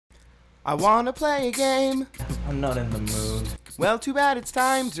I wanna play a game. I'm not in the mood. Well, too bad it's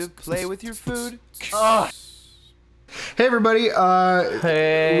time to play with your food. Ugh. Hey everybody,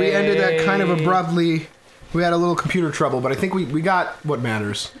 Hey. we ended that kind of abruptly. We had a little computer trouble, but I think we got what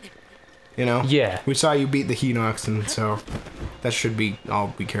matters. You know? Yeah. We saw you beat the Hinox, and so that should be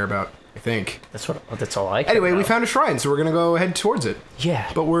all we care about, I think. That's all I care Anyway, we about. found a shrine, so we're gonna go head towards it. Yeah.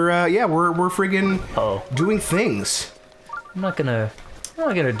 But we're friggin' doing things. I'm not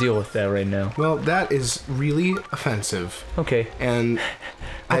gonna deal with that right now. Well, that is really offensive. Okay. And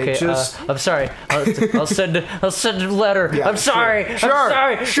Okay, I just... I'm sorry. I'll send a letter. Yeah, I'm sorry. Sure. I'm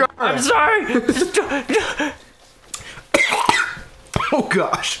sorry. Sure. I'm sorry. Oh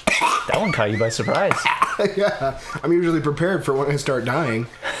gosh. That one caught you by surprise. Yeah, I'm usually prepared for when I start dying.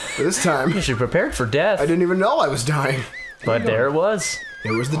 But this time, You should be prepared for death. I didn't even know I was dying. But there it was.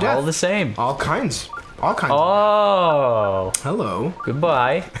 It was the death. All the same. All kinds. All kinds. Oh. Hello.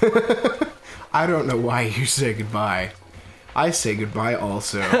 Goodbye. I don't know why you say goodbye. I say goodbye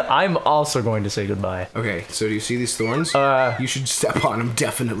also. I'm also going to say goodbye. Okay, so do you see these thorns? You should step on them,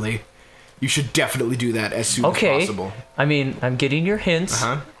 definitely. You should definitely do that as soon as possible. I mean, I'm getting your hints.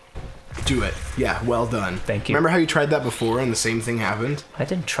 Uh-huh. Do it. Yeah, well done. Thank you. Remember how you tried that before and the same thing happened? I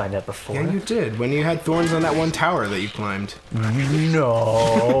didn't try that before. Yeah, you did. When you had thorns on that one tower that you climbed.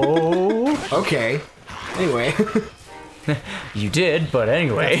 No. Okay. Anyway. You did, but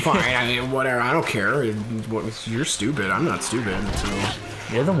anyway. That's fine. I mean, whatever. I don't care. You're stupid. I'm not stupid. So.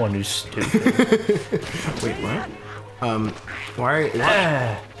 You're the one who's stupid. Wait, what?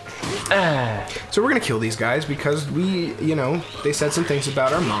 Why? So we're gonna kill these guys because we, you know, they said some things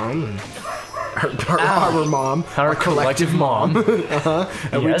about our mom and our mom, Our collective mom.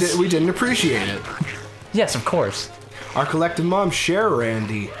 and Yes. we didn't appreciate it. Yes, of course. Our collective mom,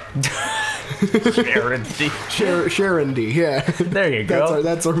 Sharandy. Sharandy, yeah. There you go.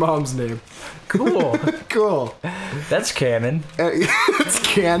 That's our mom's name. Cool. Cool. That's canon. It's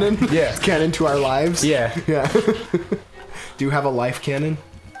canon. Yeah. It's canon to our lives. Yeah. Yeah. Do you have a life canon?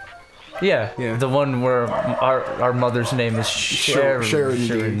 Yeah. Yeah. The one where our mother's name is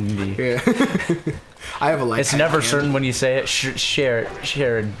Sharandy. Yeah. I have a life. It's never canon. certain when you say it. Sharandy.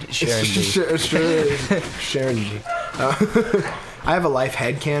 Sharandy. I have a life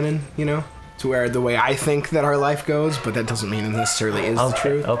head canon, you know, to where the way I think that our life goes, but that doesn't mean it necessarily is the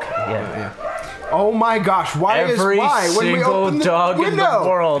truth. Okay. Yeah. Yeah. Oh my gosh! Why Every when we open the dog in the window?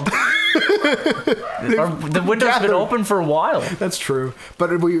 world. The window's been open for a while. That's true,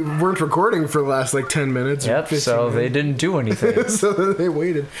 but we weren't recording for the last like 10 minutes. Yep. 15 So they minutes. didn't do anything. So they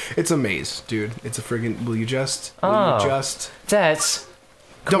waited. It's a maze, dude. It's a friggin'. Will you just? That's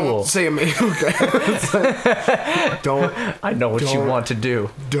cool. Don't say a maze. Okay. Don't. I know what you want to do.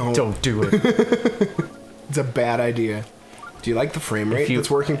 Don't do it. It's a bad idea. Do you like the frame rate If you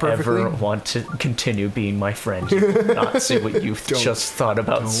that's working perfectly? ever want to continue being my friend, you will not say what you just thought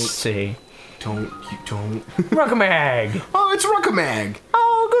about saying. Don't. Ruckamag! Oh, it's Ruckamag.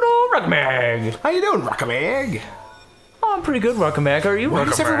 Oh, good old Ruckamag! How you doing, Ruckamag? Oh, I'm pretty good, Ruckamag. Are you, Why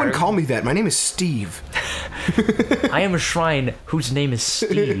does everyone Ruckamag? call me that? My name is Steve. I am a shrine whose name is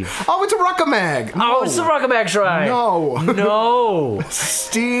Steve. Oh, it's a Ruckamag. No. Oh, it's the Ruckamag shrine! No. No!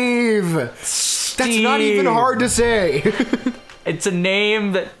 Steve. That's not even hard to say. It's a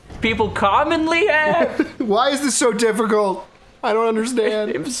name that people commonly have. Why is this so difficult? I don't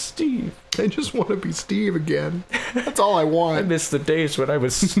understand. Name's Steve. I just want to be Steve again. That's all I I want. miss the days when I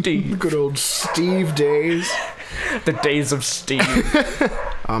was Steve. Good old Steve days. The days of Steve.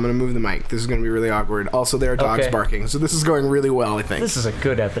 I'm gonna move the mic. This is gonna be really awkward. Also, there are dogs Okay. barking, so this is going really well, I think. This is a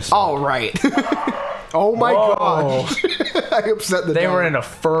good episode. All right. Oh my gosh. I upset the They dog. were in a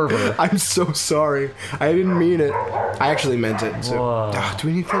fervor. I'm so sorry. I didn't mean it. I actually meant it. So. Whoa. Do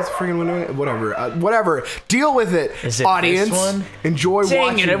we need to close the friggin' window? Whatever. Whatever. Deal with it. Is it audience? this one? Enjoy Dang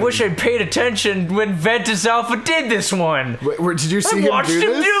watching. it, I wish I'd paid attention when Ventus Alpha did this one. Did you see I him watched do him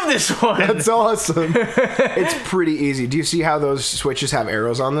this? do this one. That's awesome. It's pretty easy. Do you see how those switches have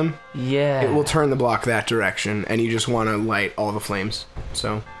arrows on them? Yeah. It will turn the block that direction, and you just want to light all the flames.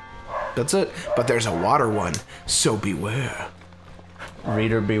 So, that's it. But there's a water one, so beware.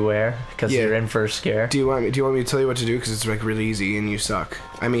 Reader beware, because Yeah. you're in for a scare. Do you want me to tell you what to do? Because it's like really easy, and you suck.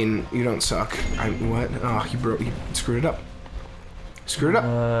 I mean, you don't suck. What? Oh, you screwed it up. Screwed it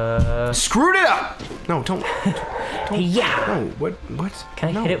up. Screwed it up. No, don't. Yeah. No. What? Can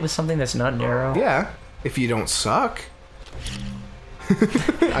I No. hit it with something that's not narrow? Yeah. If you don't suck.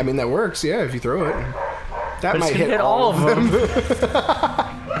 I mean, that works. Yeah, if you throw it. That But might it's gonna hit all of them.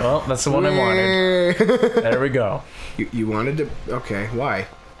 Well, that's the one I wanted. There we go. You wanted to? Okay, why?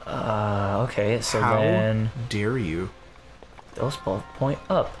 Okay, so How then dare you? those both point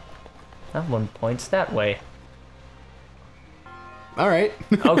up. That one points that way. All right.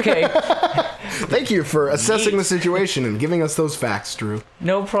 Okay. Thank you for assessing the situation and giving us those facts, Drew.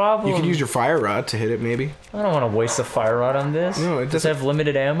 No problem. You could use your fire rod to hit it, maybe. I don't want to waste a fire rod on this. No, it Does it doesn't. have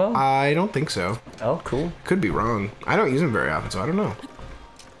limited ammo? I don't think so. Oh, cool. Could be wrong. I don't use them very often, so I don't know.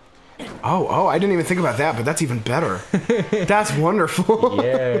 Oh, I didn't even think about that, but that's even better. That's wonderful.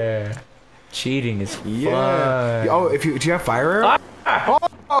 Yeah. Cheating is fun. Yeah. Oh, do you have fire arrow?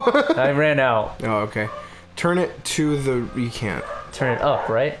 I ran out. Oh, okay. Turn it to the... You can't. Turn it up,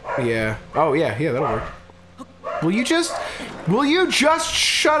 right? Yeah. Oh, yeah, that'll work. Will you just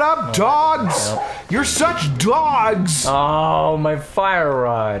shut up, dogs? no. You're such dogs. Oh, my fire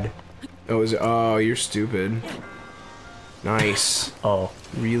rod. Oh, you're stupid. Nice. Oh.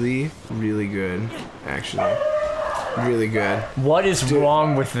 Really, really good, actually. Really good. What is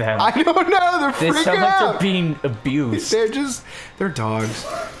wrong with them? I don't know, they're They freaking sound like out. they're being abused. They're dogs.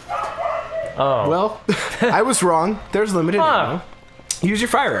 Oh. Well, I was wrong. There's limited ammo. Use your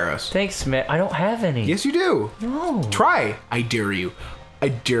fire arrows. Thanks, man. I don't have any. Yes, you do. No. Try. I dare you. I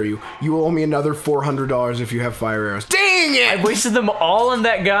dare you. You owe me another $400 if you have fire arrows. Dang it! I wasted them all on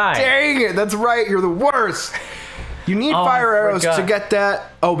that guy. Dang it! That's right. You're the worst. You need fire arrows to get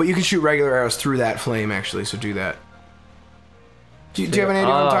that. Oh, but you can shoot regular arrows through that flame, actually. So do that. Do you have any idea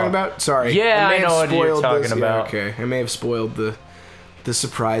what I'm talking about? Sorry. Yeah, may I have know what you're spoiled talking this. about. Yeah, okay. I may have spoiled the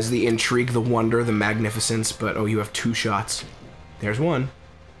surprise, the intrigue, the wonder, the magnificence. But you have 2 shots. There's one.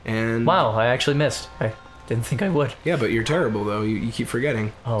 And Wow, I actually missed. I didn't think I would. yeah, but you're terrible though. You keep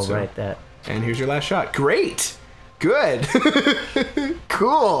forgetting. Oh, So- right, that. And here's your last shot. Great. Good.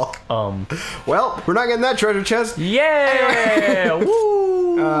 Cool. Well, we're not getting that treasure chest. Yeah!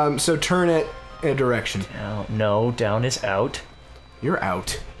 Woo! So turn it in a direction. Down, no, down is out. You're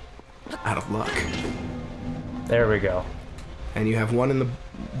out. Out of luck. There we go. And you have one in the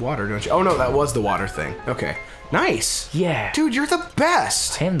water, don't you? Oh no, that was the water thing. Okay. Nice. Yeah. Dude, you're the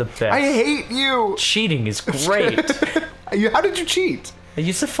best. I am the best. I hate you. Cheating is great. How did you cheat? I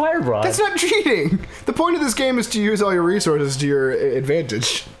used a fire rod. That's not cheating. The point of this game is to use all your resources to your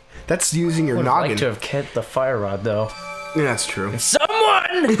advantage. That's using your I would noggin. like to have kept the fire rod, though. Yeah, that's true.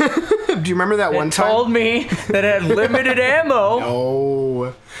 Someone Do you remember that one time? told me that it had limited ammo.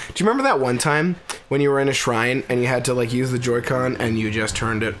 Oh. Do you remember that one time when you were in a shrine and you had to like use the Joy-Con and you just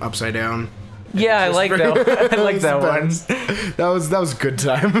turned it upside down? Yeah, I like that. I like that one. That was a good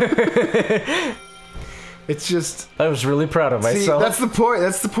time. It's just I was really proud of see, myself. that's the point.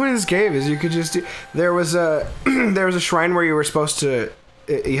 That's the point of this game is you could just do. There was a shrine where you were supposed to.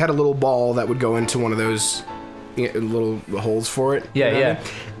 You had a little ball that would go into one of those little holes for it. Yeah, you know yeah. what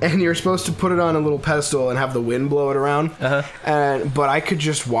I mean? And you're supposed to put it on a little pedestal and have the wind blow it around. But I could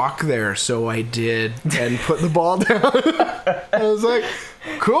just walk there, so I did and put the ball down. And I was like,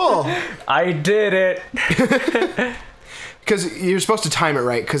 cool. I did it. Because you're supposed to time it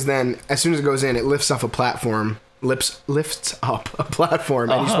right, because then as soon as it goes in, it lifts up a platform. Lifts up a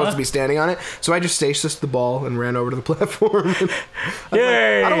platform, and you're supposed to be standing on it. So I just stasis the ball and ran over to the platform.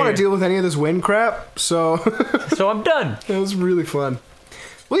 Yay! I don't want to deal with any of this wind crap, so So I'm done. it was really fun.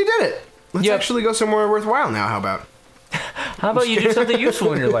 Well, you did it. Let's Yep. actually go somewhere worthwhile now. How about? How about you do something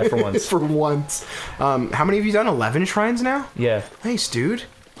useful in your life for once? For once. How many have you done? 11 shrines now? Yeah. Nice, dude.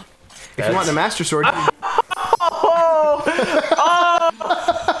 If you want the Master Sword...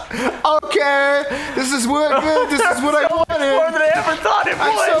 Okay, this is what I More wanted. than I ever thought it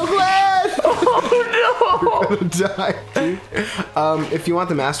I'm would. so glad. Oh no! Die, dude. If you want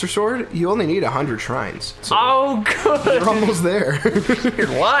the Master Sword, you only need 100 shrines. So Oh, good. you're almost there. You're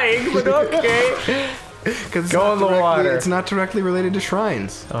lying, but okay. Go in the water. It's not directly related to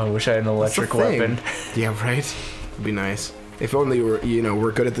shrines. Oh, I wish I had an It's a electric thing. weapon. Yeah, right. It'd be nice. If only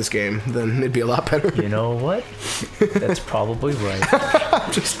we're good at this game, then it'd be a lot better. You know what? That's probably right.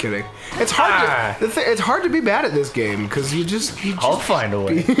 I'm just kidding. It's hard. It's hard to be bad at this game because you just. I'll find a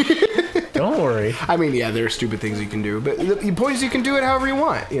way. Don't worry. I mean, yeah, there are stupid things you can do, but the point is you can do it however you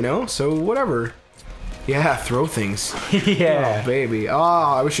want, you know? So, whatever. Yeah, throw things. Yeah. Oh, baby. Oh,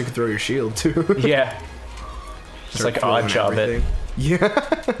 I wish you could throw your shield, too. Yeah. It's like Odd Job it. Yeah,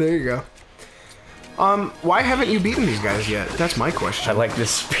 there you go. Why haven't you beaten these guys yet? That's my question. I like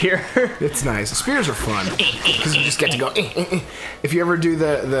this spear. It's nice. Spears are fun because you just get to go. If you ever do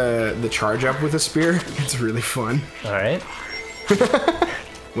the charge up with a spear, it's really fun. All right.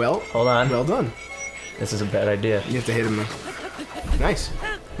 Well, Hold on. well done. This is a bad idea. You have to hit him. Nice.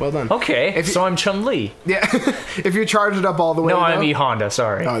 Well done. Okay, If you- so I'm Chun-Li. Yeah. If you charge it up all the way. No, though- I'm E Honda.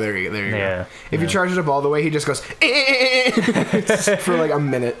 Sorry. Oh, there you go. Yeah, If you charge it up all the way, he just goes for like a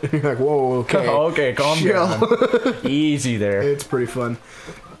minute. You're like, whoa, okay. Okay, calm Chill. down. Easy there. It's pretty fun.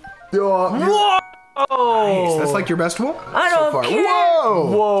 Whoa! Nice. That's like your best one I so don't far. care.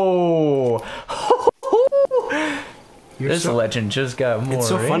 Whoa! Whoa! You're This legend just got more. It's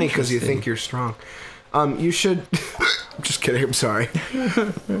so funny because you interesting. think you're strong. You should. I'm just kidding. I'm sorry,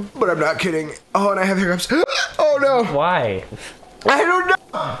 but I'm not kidding. Oh, and I have hiccups. Oh no! Why? I don't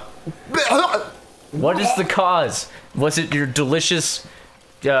know. What is the cause? Was it your delicious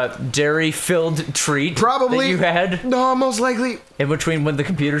dairy-filled treat Probably that you had No, most likely. in between when the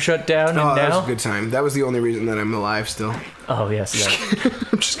computer shut down Oh, and that now? was a good time. That was the only reason that I'm alive still. Oh yes, yeah.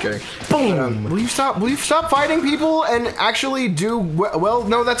 I'm just kidding. Boom! Will you stop? Will you stop fighting people and actually do well?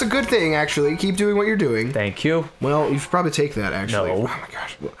 No, that's a good thing. Actually, keep doing what you're doing. Thank you. Well, you should probably take that. Actually. No. Oh my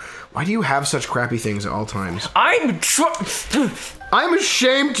gosh. Why do you have such crappy things at all times? I'm I'm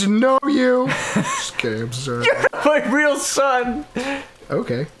ashamed to know you. Just kidding. I'm sorry. my real son.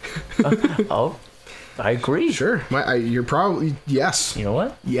 Okay. Oh, I agree. Sure. You're probably yes. You know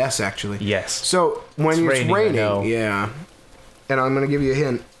what? Yes, actually. Yes. So when It's it's raining, I know. raining, yeah. And I'm gonna give you a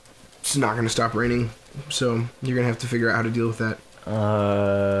hint. It's not gonna stop raining, so you're gonna have to figure out how to deal with that.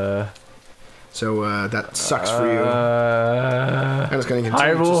 So that sucks for you. And it's gonna I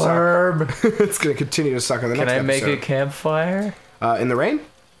continue to will suck. herb. It's gonna continue to suck on the Can next I make episode. a campfire? In the rain?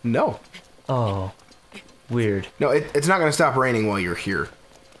 No. Oh, weird. No, it's not gonna stop raining while you're here.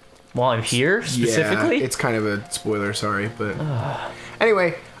 While I'm here specifically? Yeah, it's kind of a spoiler, sorry, but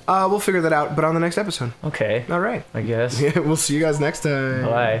anyway, we'll figure that out, but on the next episode. Okay. All right. I guess. Yeah, we'll see you guys next time.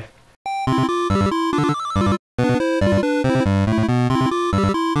 Bye.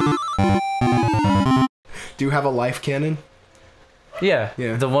 Do you have a life cannon? Yeah.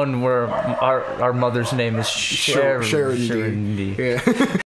 Yeah. The one where our mother's name is Sharon. Sharon. Yeah.